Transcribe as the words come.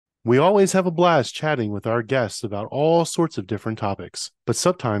We always have a blast chatting with our guests about all sorts of different topics, but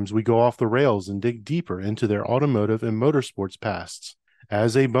sometimes we go off the rails and dig deeper into their automotive and motorsports pasts.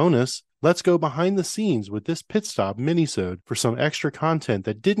 As a bonus, let's go behind the scenes with this pit stop minisode for some extra content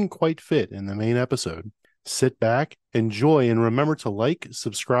that didn't quite fit in the main episode. Sit back, enjoy, and remember to like,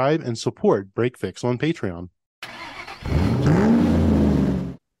 subscribe, and support Break Fix on Patreon.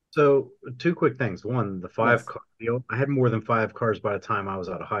 So, two quick things. One, the five Yes. car deal. I had more than five cars by the time I was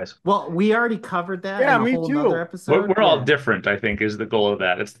out of high school. Well, we already covered that Yeah, in a me whole nother too. episode. We're all Yeah. different, I think, is the goal of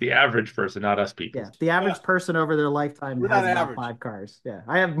that. It's the average person, not us people. Yeah. The average person over their lifetime We're has not about average. 5 cars. Yeah.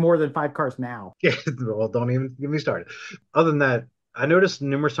 I have more than 5 cars now. Yeah, well, don't even get me started. Other than that, I noticed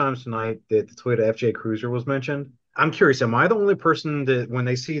numerous times tonight that the Toyota FJ Cruiser was mentioned. I'm curious, am I the only person that when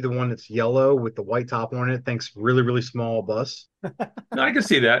they see the one that's yellow with the white top on it thinks really, really small bus? No, I can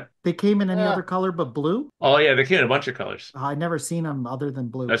see that. They came in any Yeah. other color but blue. Oh yeah, they came in a bunch of colors. I've never seen them other than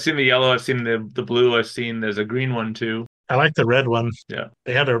blue. I've seen the yellow, I've seen the blue, I've seen there's a green one too. I like the red one. Yeah.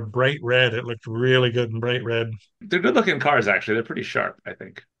 They had a bright red. It looked really good in bright red. They're good looking cars actually. They're pretty sharp, I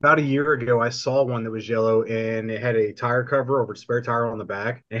think. About a year ago, I saw one that was yellow and it had a tire cover over a spare tire on the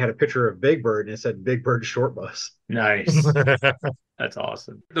back. And it had a picture of Big Bird and it said Big Bird Short Bus. Nice. That's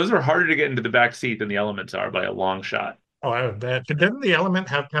awesome. Those are harder to get into the back seat than the Elements are by a long shot. Oh, I would bet. But didn't the Element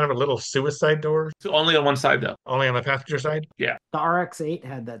have kind of a little suicide door So only on one side though. only on the passenger side? Yeah. The RX-8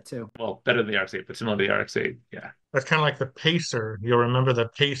 had that too. Well, better than the RX-8, but similar to the RX-8. Yeah. That's kind of like the Pacer. You'll remember the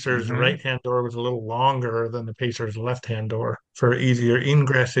Pacer's Mhm. right-hand door was a little longer than the Pacer's left-hand door for easier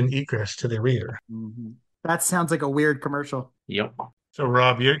ingress and egress to the rear. Mhm. That sounds like a weird commercial. Yep. So,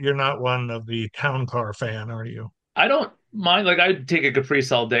 Rob, you're not one of the town car fan, are you? I don't mind. Like I'd take a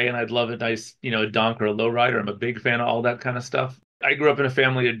Caprice all day, and I'd love a nice, a donk or a lowrider. I'm a big fan of all that kind of stuff. I grew up in a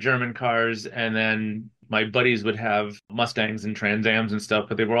family of German cars, and then my buddies would have Mustangs and Trans Ams and stuff,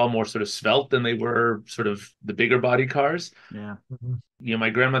 but they were all more sort of svelte than they were sort of the bigger body cars. Yeah. Mhm. My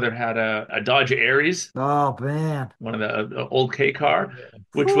grandmother had a Dodge Aries, Oh man. one of the old K car,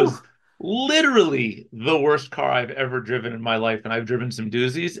 which Whew. was literally the worst car I've ever driven in my life, and I've driven some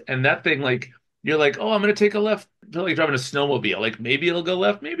doozies. And that thing, like, you're like, oh, I'm gonna take a left. I feel like driving a snowmobile. Like maybe it'll go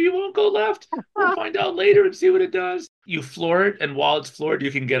left, maybe it won't go left. We'll find out later and see what it does. You floor it, and while it's floored, you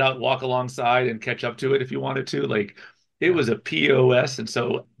can get out, walk alongside, and catch up to it if you wanted to. Like it was a POS, and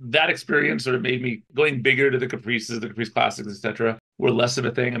so that experience sort of made me going bigger to the Caprices, the Caprice Classics, etc. Were less of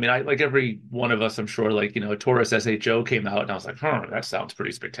a thing. I mean, I like every one of us, I'm sure, like, a Taurus SHO came out, and I was like, that sounds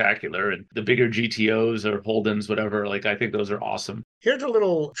pretty spectacular. And the bigger GTOs or Holdens, whatever, like I think those are awesome. Here's a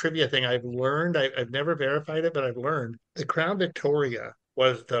little trivia thing I've learned. I've never verified it, but I've learned. The Crown Victoria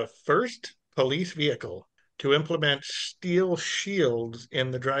was the first police vehicle to implement steel shields in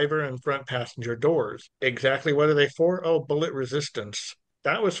the driver and front passenger doors. Exactly what are they for? Oh, bullet resistance.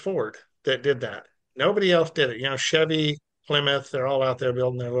 That was Ford that did that. Nobody else did it. Chevy, Plymouth, they're all out there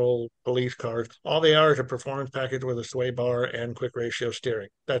building their little police cars. All they are is a performance package with a sway bar and quick ratio steering.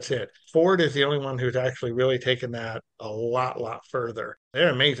 That's it. Ford is the only one who's actually really taken that a lot further. They're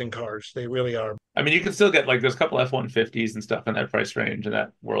amazing cars. They really are. I mean, you can still get like there's a couple F-150s and stuff in that price range in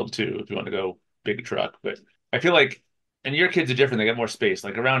that world too, if you want to go big truck. But I feel like, and your kids are different. They get more space.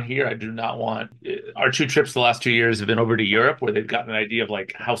 Like around here, I do not want. Our 2 trips the last 2 years have been over to Europe, where they've gotten an idea of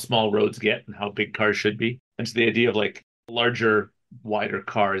like how small roads get and how big cars should be. And so the idea of like larger, wider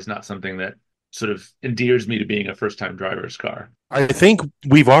car is not something that sort of endears me to being a first-time driver's car. I think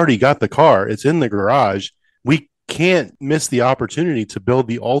we've already got the car. It's in the garage. We can't miss the opportunity to build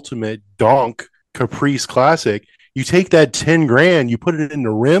the ultimate donk Caprice Classic. You take that 10 grand, you put it in the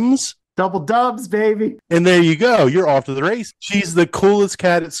rims, Double dubs, baby. and there you go. You're off to the race. She's the coolest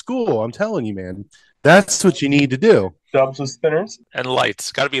cat at school. I'm telling you, man. That's what you need to do. Dubs with spinners. And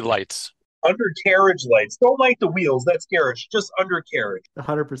lights. Got to be lights. Undercarriage lights. Don't light the wheels. That's carriage. Just undercarriage.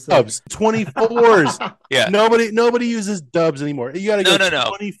 100%. Dubs, 24s. Yeah. Nobody uses dubs anymore. You got to go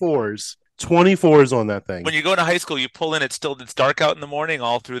No. 24s. 24s on that thing. When you go to high school, you pull in. It's dark out in the morning,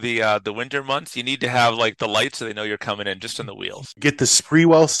 all through the winter months. You need to have like the lights so they know you're coming in just on the wheels. Get the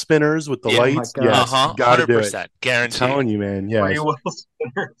Spreewell spinners with the Yeah. lights. Oh my God. Yes, got to do it. 100%, I'm guaranteed. telling you, man. Yeah. Free wheel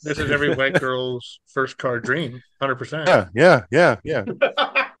spinners. This is every white girl's first car dream. 100%. Yeah.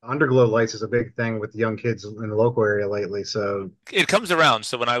 Underglow lights is a big thing with young kids in the local area lately. So It comes around.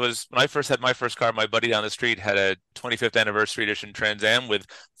 So when I first had my first car, my buddy down the street had a 25th anniversary edition Trans Am with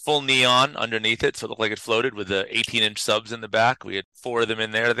full neon underneath it, so it looked like it floated with the 18-inch subs in the back. We had 4 of them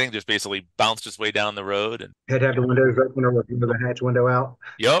in there. The thing just basically bounced its way down the road. And had to have the windows open or with the hatch window out.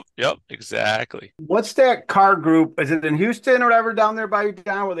 yep, exactly. What's that car group? Is it in Houston or whatever down there by you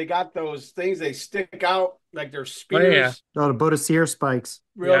down where they got those things they stick out Like their Oh, yeah. spears, Oh, the Bodicea spikes.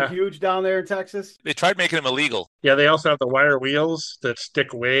 real Yeah. huge down there in Texas. They tried making them illegal. Yeah, they also have the wire wheels that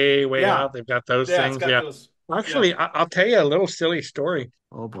stick way, way Yeah, out. They've got those yeah, it's things. got Yeah. those. Yeah, Actually, I'll tell you a little silly story.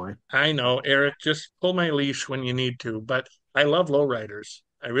 Oh boy. I know, Eric, just pull my leash when you need to, but I love lowriders.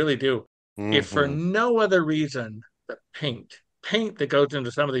 I really do. If for Mm-hmm. no other reason, the paint that goes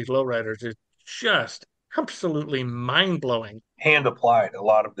into some of these lowriders is just absolutely mind-blowing. Hand applied a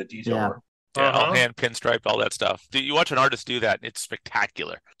lot of the detail Yeah. work. Yeah, all Uh-huh. hand pinstripe, all that stuff. You watch an artist do that, and it's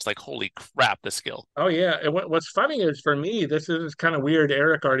spectacular. It's like, holy crap, the skill. Oh yeah, and what's funny is for me, this is kind of weird.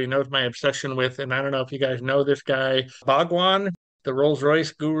 Eric already knows my obsession with, and I don't know if you guys know this guy, Bhagwan, the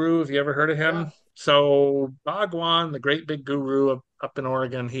Rolls-Royce guru. Have you ever heard of yeah. him? So Bhagwan, the great big guru up in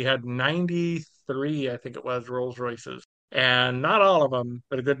Oregon, he had 93, I think it was, Rolls-Royces, and not all of them,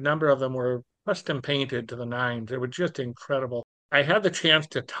 but a good number of them were custom painted to the nines. They were just incredible. I had the chance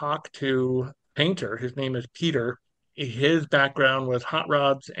to talk to a painter. His name is Peter. His background was hot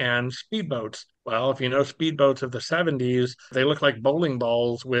rods and speedboats. Well, if you know speedboats of the 70s, they look like bowling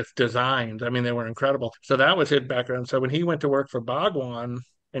balls with designs. I mean, they were incredible. So that was his background. So when he went to work for Bhagwan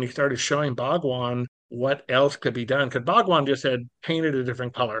and he started showing Bhagwan what else could be done, because Bhagwan just said, painted a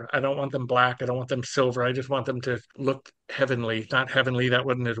different color. I don't want them black. I don't want them silver. I just want them to look heavenly. Not heavenly, that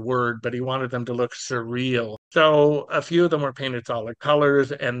wasn't his word, but he wanted them to look surreal. So a few of them were painted solid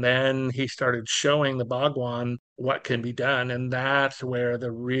colors. And then he started showing the Bhagwan what can be done. And that's where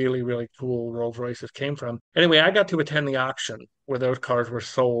the really, really cool Rolls Royces came from. Anyway, I got to attend the auction where those cars were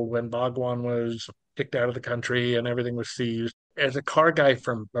sold when Bhagwan was kicked out of the country and everything was seized. As a car guy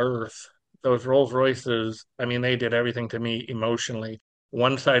from birth, those Rolls Royces, I mean, they did everything to me emotionally.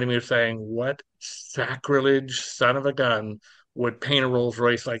 One side of me was saying, what sacrilege son of a gun would paint a Rolls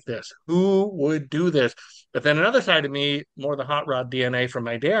Royce like this? Who would do this? But then another side of me, more the hot rod DNA from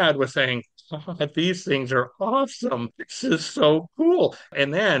my dad, was saying, God, these things are awesome. This is so cool.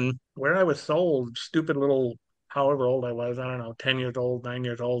 And then where I was sold, stupid little, however old I was, I don't know, 10 years old, 9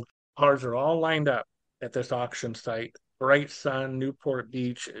 years old, cars are all lined up at this auction site. Bright sun, Newport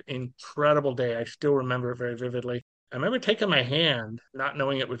Beach, incredible day. I still remember it very vividly. I remember taking my hand, not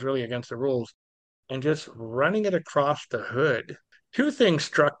knowing it was really against the rules, and just running it across the hood. Two things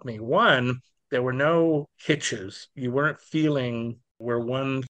struck me. One, there were no hitches. You weren't feeling where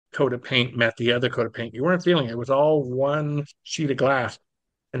one coat of paint met the other coat of paint. You weren't feeling it. It was all one sheet of glass.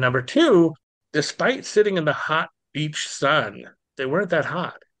 And number two, despite sitting in the hot beach sun, they weren't that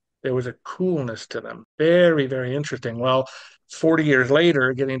hot. There was a coolness to them. Very, very interesting. Well, 40 years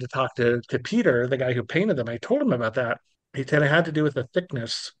later, getting to talk to Peter, the guy who painted them, I told him about that. He said it had to do with the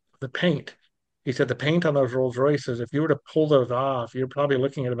thickness of the paint. He said the paint on those Rolls Royces, if you were to pull those off, you're probably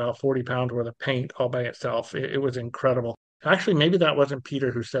looking at about 40 pounds worth of paint all by itself. It was incredible. Actually, maybe that wasn't Peter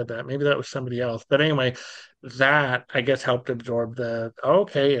who said that. Maybe that was somebody else. But anyway, that I guess helped absorb the,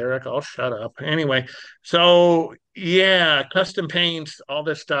 okay, Eric, I'll shut up. Anyway, so yeah, custom paints, all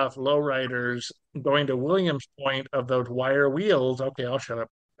this stuff, lowriders, going to William's point of those wire wheels. Okay, I'll shut up.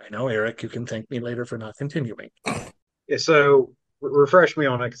 I know, Eric, you can thank me later for not continuing. Yeah, so refresh me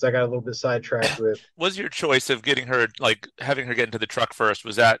on it because I got a little bit sidetracked with. Was your choice of getting her, like having her get into the truck first,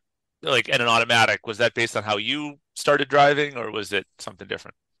 was that like in an automatic? Was that based on how you started driving, or was it something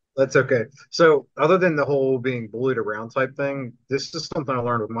different? That's okay. So, other than the whole being bullied around type thing, this is something I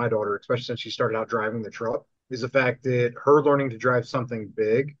learned with my daughter, especially since she started out driving the truck, is the fact that her learning to drive something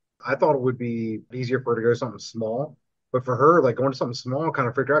big, I thought it would be easier for her to go something small. But for her, like going to something small kind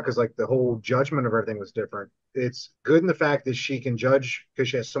of freaked her out because like the whole judgment of everything was different. It's good in the fact that she can judge because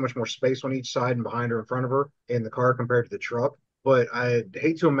she has so much more space on each side and behind her in front of her in the car compared to the truck. But I'd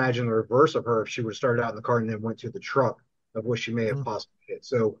hate to imagine the reverse of her if she would have started out in the car and then went to the truck of what she may have possibly hit.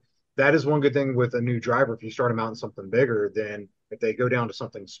 So that is one good thing with a new driver. If you start them out in something bigger, then if they go down to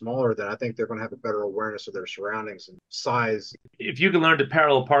something smaller, then I think they're going to have a better awareness of their surroundings and size. If you can learn to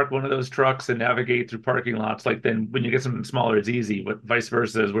parallel park one of those trucks and navigate through parking lots, like then when you get something smaller, it's easy. But vice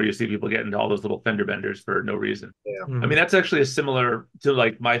versa is where you see people get into all those little fender benders for no reason. Yeah. I mean, that's actually a similar to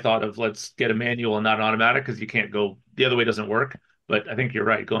like my thought of let's get a manual and not an automatic because you can't go the other way doesn't work. But I think you're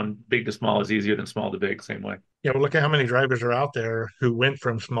right. Going big to small is easier than small to big, same way. Yeah, well, look at how many drivers are out there who went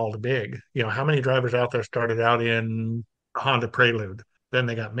from small to big. You know, how many drivers out there started out in Honda Prelude, then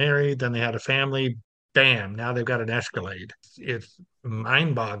they got married, then they had a family, bam, now they've got an Escalade. It's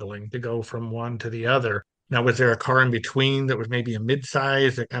mind-boggling to go from one to the other. Now, was there a car in between that was maybe a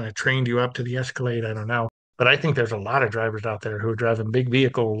mid-size that kind of trained you up to the Escalade? I don't know. But I think there's a lot of drivers out there who are driving big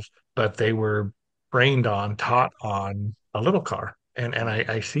vehicles, but they were trained on, taught on a little car. And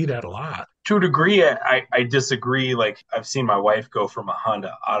I see that a lot. To a degree, I disagree. Like I've seen my wife go from a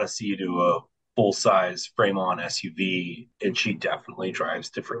Honda Odyssey to a full-size frame-on SUV, and she definitely drives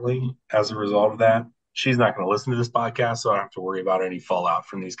differently as a result of that. She's not going to listen to this podcast, so I don't have to worry about any fallout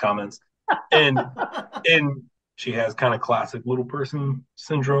from these comments. And and she has kind of classic little person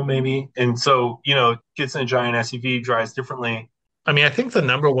syndrome, maybe. And so, gets in a giant SUV, drives differently. I mean, I think the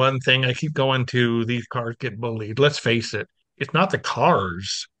number one thing I keep going to, these cars get bullied. Let's face it, it's not the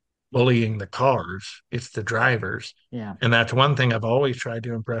cars bullying the cars, it's the drivers. Yeah. And that's one thing I've always tried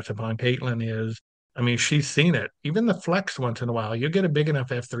to impress upon Caitlin is, I mean, she's seen it. Even the Flex once in a while, you get a big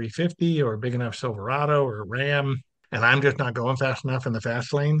enough F-350 or a big enough Silverado or Ram, and I'm just not going fast enough in the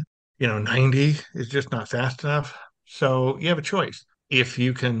fast lane. 90 is just not fast enough. So you have a choice. If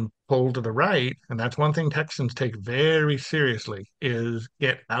you can pull to the right, and that's one thing Texans take very seriously, is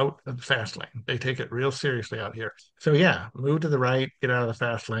get out of the fast lane. They take it real seriously out here. So yeah, move to the right, get out of the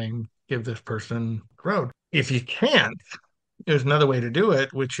fast lane, give this person the road. If you can't, there's another way to do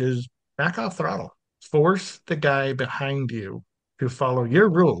it, which is back off throttle. Force the guy behind you to follow your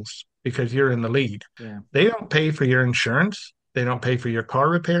rules because you're in the lead. Yeah. They don't pay for your insurance. They don't pay for your car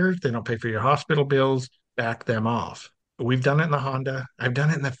repairs. They don't pay for your hospital bills. Back them off. We've done it in the Honda. I've done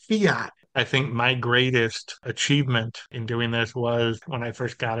it in the Fiat. I think my greatest achievement in doing this was when I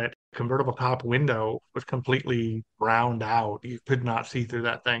first got it. Convertible top window was completely browned out. You could not see through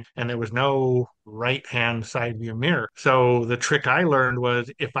that thing. And there was no right hand side view mirror. So the trick I learned was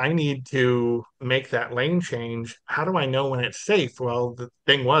if I need to make that lane change, how do I know when it's safe? Well, the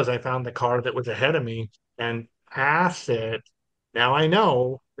thing was, I found the car that was ahead of me and pass it. Now I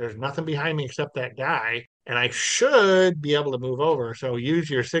know there's nothing behind me except that guy, and I should be able to move over. So use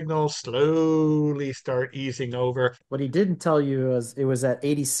your signal, slowly start easing over. What he didn't tell you was it was at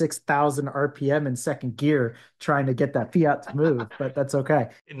 86,000 RPM in second gear trying to get that Fiat to move, but that's okay.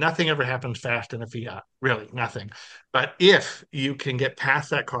 Nothing ever happens fast in a Fiat, really, nothing. But if you can get past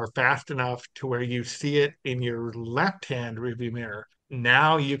that car fast enough to where you see it in your left-hand rearview mirror,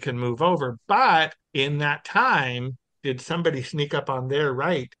 now you can move over. But in that time, did somebody sneak up on their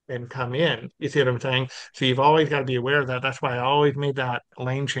right and come in? You see what I'm saying? So you've always got to be aware of that. That's why I always made that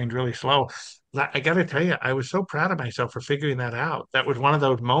lane change really slow. I got to tell you, I was so proud of myself for figuring that out. That was one of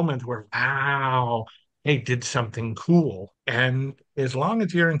those moments where, wow, hey, did something cool. And as long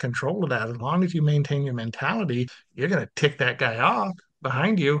as you're in control of that, as long as you maintain your mentality, you're going to tick that guy off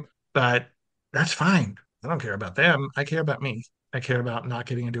behind you. But that's fine. I don't care about them. I care about me. I care about not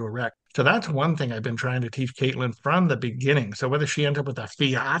getting into a wreck. So that's one thing I've been trying to teach Caitlin from the beginning. So whether she ends up with a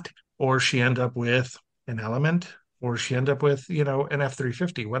Fiat or she ends up with an Element or she ends up with, an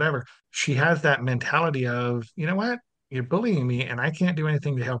F-350, whatever, she has that mentality of, you know what? You're bullying me and I can't do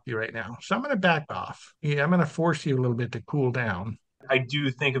anything to help you right now. So I'm going to back off. Yeah, I'm going to force you a little bit to cool down. I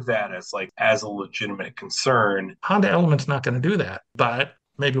do think of that as a legitimate concern. Honda Element's not going to do that, but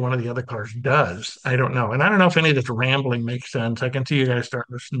maybe one of the other cars does. I don't know. And I don't know if any of this rambling makes sense. I can see you guys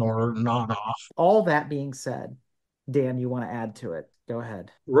starting to snore, nod off. All that being said, Dan, you want to add to it? Go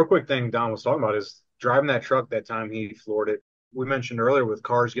ahead. Real quick thing Don was talking about is driving that truck that time he floored it. We mentioned earlier with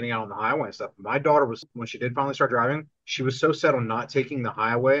cars getting out on the highway and stuff. My daughter was, when she did finally start driving, she was so set on not taking the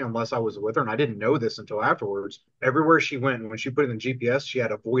highway unless I was with her. And I didn't know this until afterwards. Everywhere she went, when she put it in GPS, she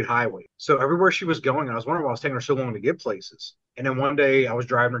had avoid highway. So everywhere she was going, I was wondering why I was taking her so long to get places. And then one day I was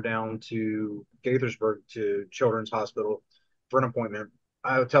driving her down to Gaithersburg to Children's Hospital for an appointment.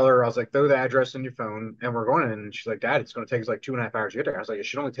 I would tell her, I was like, throw the address in your phone and we're going in. And she's like, Dad, it's going to take us like 2.5 hours to get there. I was like, it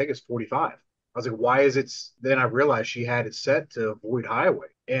should only take us 45. I was like, why is it? Then I realized she had it set to avoid highway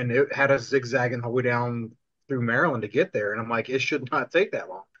and it had us zigzagging the way down through Maryland to get there. And I'm like, it should not take that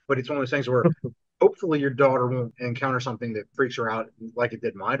long. But it's one of those things where hopefully your daughter won't encounter something that freaks her out like it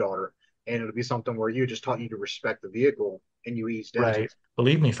did my daughter. And it'll be something where you just taught you to respect the vehicle and you ease down. Right.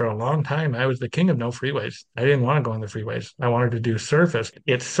 Believe me, for a long time, I was the king of no freeways. I didn't want to go on the freeways. I wanted to do surface.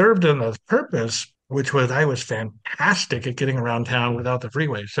 It served a purpose, which was I was fantastic at getting around town without the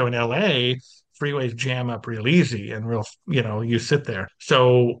freeways. So in LA, freeways jam up real easy and you sit there.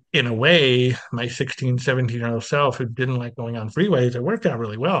 So in a way, my 16, 17-year-old self who didn't like going on freeways, it worked out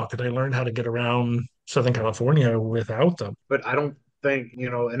really well because I learned how to get around Southern California without them. But I don't think,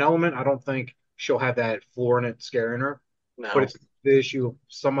 an Element, I don't think she'll have that floor in it scaring her. No. But it's the issue of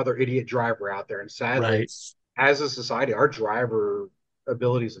some other idiot driver out there. And sadly, Right. as a society, our driver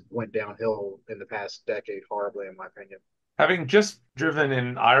abilities have went downhill in the past decade horribly, in my opinion. Having just driven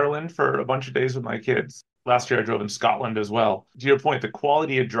in Ireland for a bunch of days with my kids, last year I drove in Scotland as well. To your point, the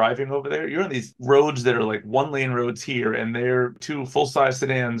quality of driving over there, you're on these roads that are like 1 lane roads here, and they're two full-size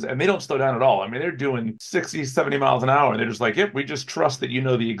sedans, and they don't slow down at all. I mean, they're doing 60, 70 miles an hour, and they're just like, yep, we just trust that you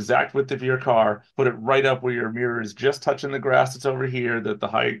know the exact width of your car, put it right up where your mirror is just touching the grass that's over here, the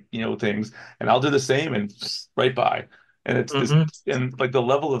height, things, and I'll do the same and right by. And it's this, and like the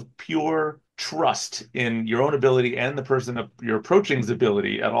level of pure trust in your own ability and the person of your approaching's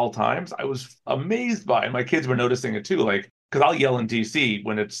ability at all times, I was amazed by. And my kids were noticing it too. Like, because I'll yell in DC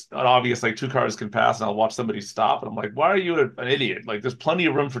when it's an obvious, like two cars can pass and I'll watch somebody stop. And I'm like, why are you an idiot? Like, there's plenty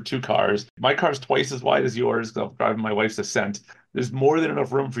of room for two cars. My car's twice as wide as yours. I'm driving my wife's Ascent. There's more than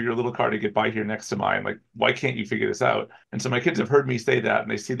enough room for your little car to get by here next to mine. Like, why can't you figure this out? And so my kids have heard me say that, and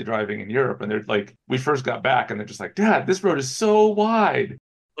they see the driving in Europe, and they're like, we first got back, and they're just like, Dad, this road is so wide.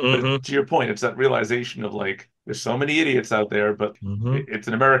 But to your point, it's that realization of like, there's so many idiots out there, but it's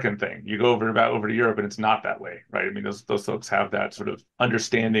an American thing. You go over to Europe, and it's not that way, right? I mean, those folks have that sort of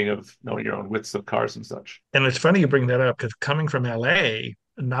understanding of knowing your own widths of cars and such. And it's funny you bring that up because coming from LA,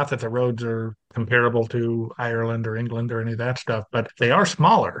 not that the roads are comparable to Ireland or England or any of that stuff, but they are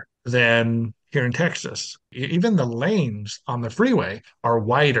smaller than here in Texas. Even the lanes on the freeway are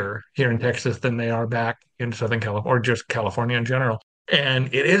wider here in Texas than they are back in Southern California or just California in general.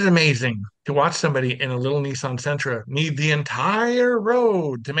 And it is amazing to watch somebody in a little Nissan Sentra need the entire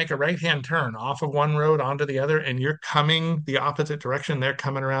road to make a right-hand turn off of one road onto the other, and you're coming the opposite direction. They're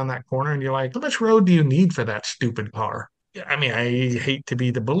coming around that corner, and you're like, how much road do you need for that stupid car? I mean, I hate to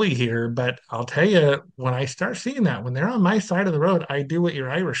be the bully here, but I'll tell you, when I start seeing that, when they're on my side of the road, I do what your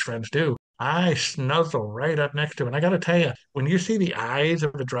Irish friends do. I snuzzle right up next to it. And I got to tell you, when you see the eyes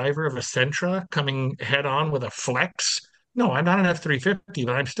of a driver of a Sentra coming head on with a Flex, no, I'm not an F-350,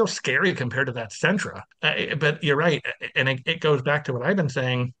 but I'm still scary compared to that Sentra. But you're right. And it goes back to what I've been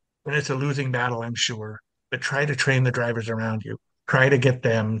saying, and it's a losing battle, I'm sure. But try to train the drivers around you. Try to get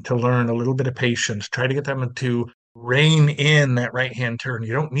them to learn a little bit of patience. Try to get them to rein in that right-hand turn.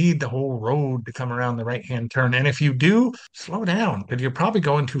 You don't need the whole road to come around the right-hand turn. And if you do, slow down because you're probably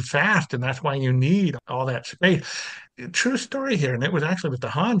going too fast. And that's why you need all that space. True story here. And it was actually with the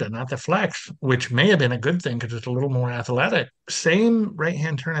Honda, not the Flex, which may have been a good thing because it's a little more athletic. Same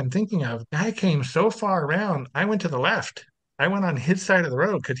right-hand turn I'm thinking of. Guy came so far around, I went to the left. I went on his side of the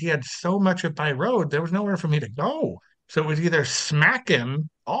road because he had so much of my road, there was nowhere for me to go. So it was either smack him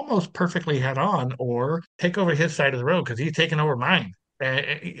almost perfectly head on or take over his side of the road because he's taking over mine.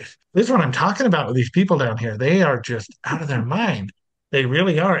 This is what I'm talking about with these people down here. They are just out of their mind. They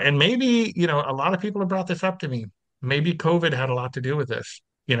really are. And maybe, a lot of people have brought this up to me. Maybe COVID had a lot to do with this.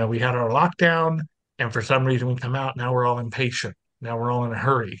 We had our lockdown, and for some reason we come out. Now we're all impatient. Now we're all in a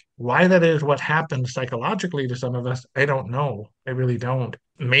hurry. Why that is, what happens psychologically to some of us, I don't know. I really don't.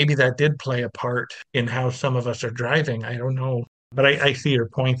 Maybe that did play a part in how some of us are driving. I don't know. But I see your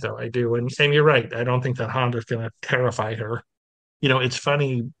point, though. I do. And you're right. I don't think that Honda's going to terrify her. It's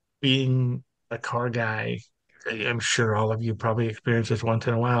funny being a car guy. I'm sure all of you probably experience this once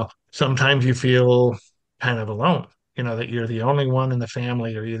in a while. Sometimes you feel kind of alone, that you're the only one in the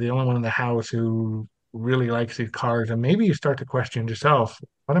family or you're the only one in the house who really likes these cars. And maybe you start to question yourself,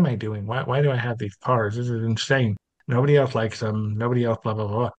 what am I doing? Why do I have these cars? This is insane. Nobody else likes them. Nobody else, blah, blah,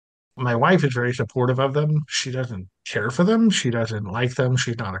 blah. My wife is very supportive of them. She doesn't care for them. She doesn't like them.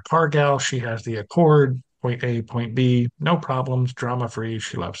 She's not a car gal. She has the Accord, point A, point B, no problems, drama free.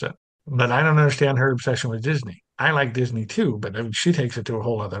 She loves it. But I don't understand her obsession with Disney. I like Disney too, but I mean, she takes it to a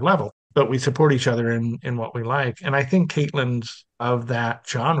whole other level. But we support each other in what we like. And I think Caitlin's of that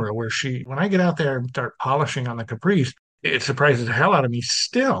genre where when I get out there and start polishing on the Caprice, it surprises the hell out of me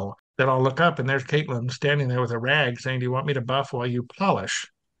still that I'll look up and there's Caitlin standing there with a rag saying, do you want me to buff while you polish?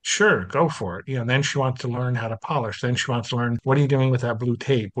 Sure, go for it. Then she wants to learn how to polish. Then she wants to learn, what are you doing with that blue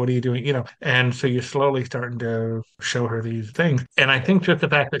tape? What are you doing? And so you're slowly starting to show her these things. And I think just the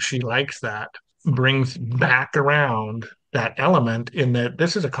fact that she likes that brings back around that element in that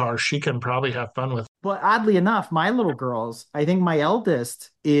this is a car she can probably have fun with. But oddly enough, my little girls, I think my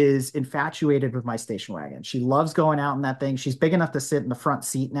eldest is infatuated with my station wagon. She loves going out in that thing. She's big enough to sit in the front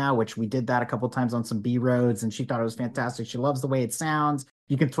seat now, which we did that a couple of times on some B roads, and she thought it was fantastic. She loves the way it sounds.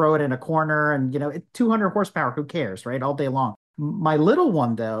 You can throw it in a corner and, 200 horsepower, who cares, right? All day long. My little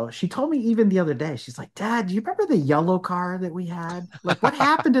one, though, she told me even the other day, she's like, Dad, do you remember the yellow car that we had? Like, what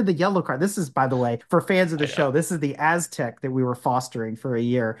happened to the yellow car? This is, by the way, for fans of the show, this is the Aztec that we were fostering for a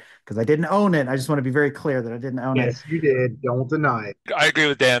year because I didn't own it. I just want to be very clear that I didn't own it. Yes, you did. Don't deny it. I agree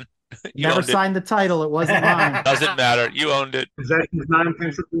with Dan. Never signed the title. It wasn't mine. Doesn't matter. You owned it. Possession is 9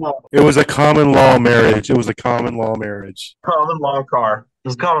 tenths of the law. It was a common law marriage. It was a common law marriage. Common law car.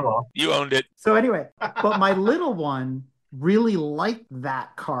 It's common law. You owned it. So anyway, but my little one really liked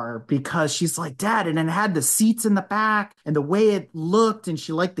that car because she's like, Dad, and then it had the seats in the back and the way it looked, and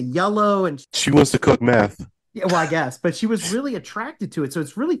she liked the yellow, and She wants to cook meth. yeah, well, I guess, but she was really attracted to it. So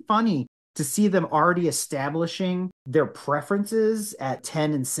it's really funny to see them already establishing their preferences at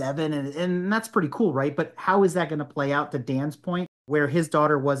 10 and 7. And that's pretty cool, right? But how is that going to play out, to Dan's point, where his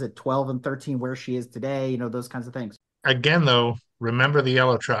daughter was at 12 and 13, where she is today, those kinds of things. Again, though, remember the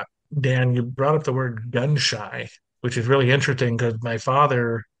yellow truck. Dan, you brought up the word gun shy, which is really interesting because my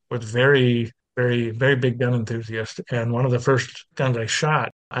father was very, very, very big gun enthusiast. And one of the first guns I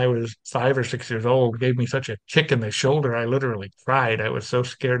shot, I was 5 or 6 years old, gave me such a kick in the shoulder. I literally cried. I was so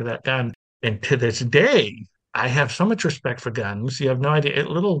scared of that gun. And to this day, I have so much respect for guns. You have no idea. A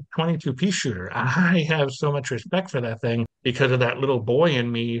little 22-piece shooter. I have so much respect for that thing because of that little boy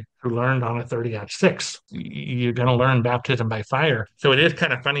in me who learned on a 30-06. You're going to learn baptism by fire. So it is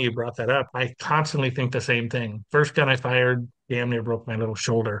kind of funny you brought that up. I constantly think the same thing. First gun I fired, damn near broke my little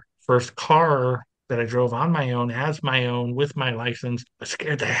shoulder. First car that I drove on my own, as my own, with my license,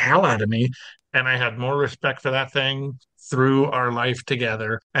 scared the hell out of me. And I had more respect for that thing through our life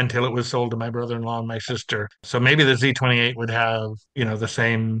together until it was sold to my brother-in-law and my sister. So maybe the Z28 would have, the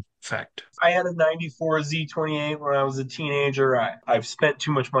same effect. I had a 94 Z28 when I was a teenager. I've spent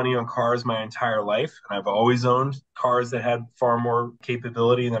too much money on cars my entire life, and I've always owned cars that had far more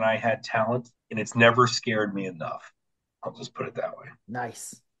capability than I had talent, and it's never scared me enough. I'll just put it that way.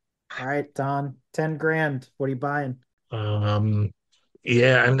 Nice. All right, Don, 10 grand. What are you buying?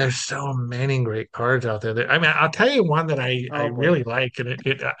 Yeah, and there's so many great cars out there. I mean, I'll tell you one that I really like, and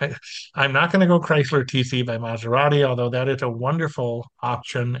I'm not going to go Chrysler TC by Maserati, although that is a wonderful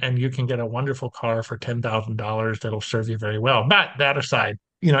option, and you can get a wonderful car for $10,000 that'll serve you very well. But that aside,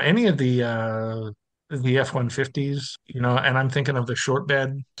 any of the F-150s, and I'm thinking of the short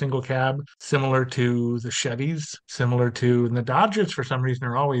bed single cab, similar to the Chevys, and the Dodgers for some reason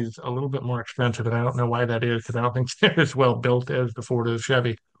are always a little bit more expensive, and I don't know why that is because I don't think they're as well built as the Ford or the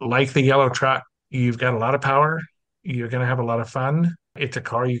Chevy. Like the yellow truck, you've got a lot of power. You're going to have a lot of fun. It's a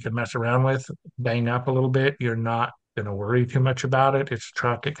car you can mess around with, bang up a little bit. You're not going to worry too much about it. It's a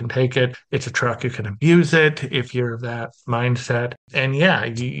truck, it can take it. It's a truck, you can abuse it if you're of that mindset. And yeah,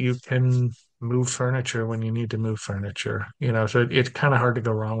 you can move furniture when you need to move furniture, so it's kind of hard to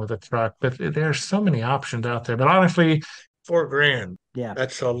go wrong with a truck, but there's so many options out there. But honestly, $4,000, yeah,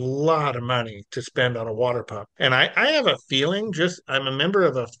 that's a lot of money to spend on a water pump. And I have a feeling, I'm a member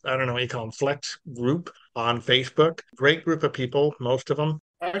of I don't know what you call them, Flex group on Facebook. Great group of people, most of them.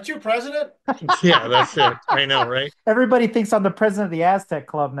 Aren't you president? Yeah, that's it. I know, right? Everybody thinks I'm the president of the Aztec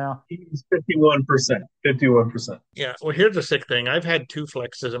Club now. He's 51%. 51%. Yeah. Well, here's the sick thing. I've had 2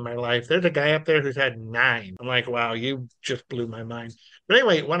 Flexes in my life. There's a guy up there who's had 9. I'm like, wow, you just blew my mind. But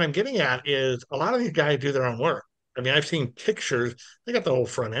anyway, what I'm getting at is a lot of these guys do their own work. I mean, I've seen pictures. They got the whole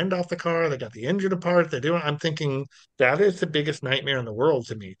front end off the car. They got the engine apart. They're doing. I'm thinking that is the biggest nightmare in the world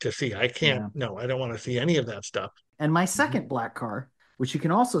to me to see. I can't. Yeah. No, I don't want to see any of that stuff. And my second black car, which you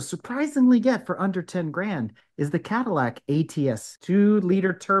can also surprisingly get for under 10 grand, is the Cadillac ATS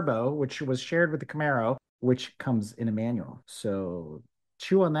 2-liter turbo, which was shared with the Camaro, which comes in a manual. So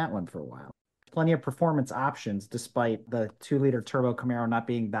chew on that one for a while. Plenty of performance options, despite the 2-liter turbo Camaro not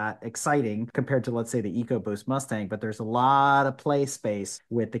being that exciting compared to, let's say, the EcoBoost Mustang. But there's a lot of play space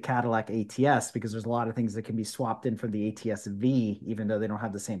with the Cadillac ATS because there's a lot of things that can be swapped in from the ATS V, even though they don't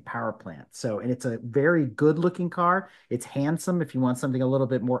have the same power plant. So, and it's a very good looking car. It's handsome if you want something a little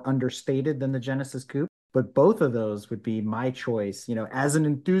bit more understated than the Genesis Coupe. But both of those would be my choice, as an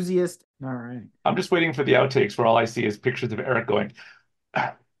enthusiast. All right. I'm just waiting for the outtakes where all I see is pictures of Eric going,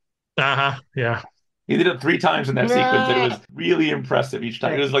 Yeah. He did it 3 times in that sequence, and it was really impressive each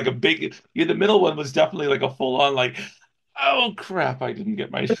time. It was like a big. The middle one was definitely like a full-on, like, oh crap, I didn't get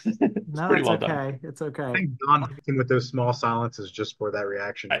my. It's No, pretty it's well okay. done. It's okay. I think Don hit with those small silences just for that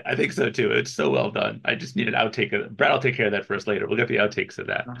reaction. I think so too. It's so well done. I just need an outtake of it. Brad, I'll take care of that for us later. We'll get the outtakes of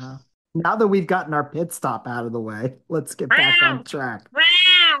that. Uh-huh. Now that we've gotten our pit stop out of the way, let's get back on track.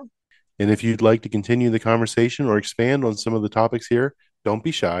 And if you'd like to continue the conversation or expand on some of the topics here, don't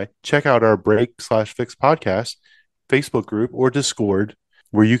be shy. Check out our Break/Fix podcast, Facebook group, or Discord,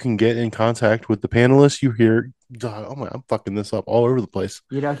 where you can get in contact with the panelists you hear. Oh my, I'm fucking this up all over the place.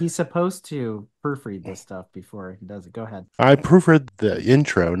 He's supposed to proofread this stuff before he does it. Go ahead. I proofread the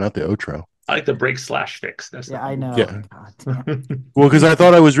intro, not the outro. I like the Break/Fix. That's Yeah, I know. Yeah. God damn. Well, because I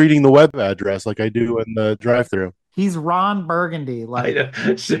thought I was reading the web address like I do in the drive-thru. He's Ron Burgundy. Like,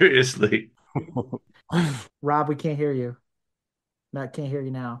 seriously. Rob, we can't hear you. No, can't hear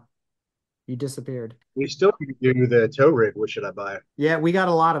you now. You disappeared. We still need to do the tow rig. What should I buy? Yeah, we got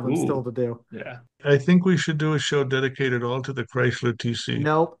a lot of them Ooh. still to do. Yeah. I think we should do a show dedicated all to the Chrysler TC.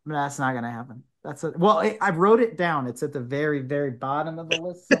 Nope, that's not going to happen. I wrote it down. It's at the very, very bottom of the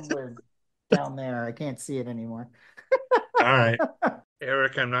list somewhere down there. I can't see it anymore. All right.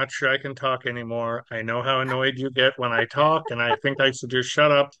 Eric, I'm not sure I can talk anymore. I know how annoyed you get when I talk, and I think I should just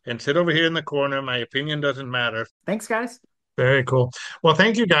shut up and sit over here in the corner. My opinion doesn't matter. Thanks, guys. Very cool. Well,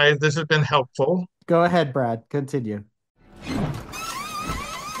 thank you guys. This has been helpful. Go ahead, Brad. Continue.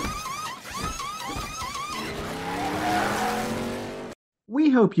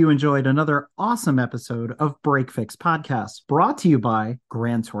 We hope you enjoyed another awesome episode of Break Fix Podcast, brought to you by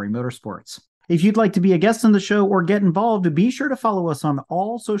Grand Touring Motorsports. If you'd like to be a guest on the show or get involved, be sure to follow us on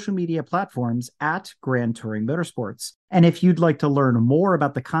all social media platforms at Grand Touring Motorsports. And if you'd like to learn more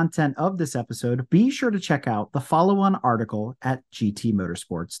about the content of this episode, be sure to check out the follow-on article at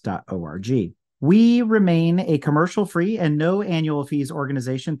gtmotorsports.org. We remain a commercial-free and no annual fees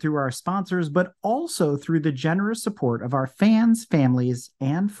organization through our sponsors, but also through the generous support of our fans, families,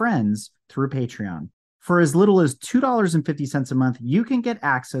 and friends through Patreon. For as little as $2.50 a month, you can get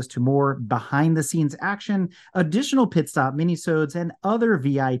access to more behind-the-scenes action, additional pit stop minisodes, and other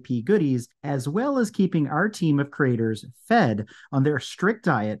VIP goodies, as well as keeping our team of creators fed on their strict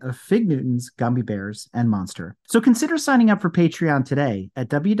diet of Fig Newtons, gummy bears, and Monster. So consider signing up for Patreon today at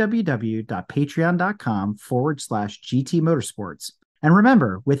www.patreon.com/GT Motorsports. And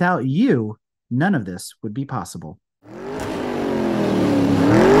remember, without you, none of this would be possible.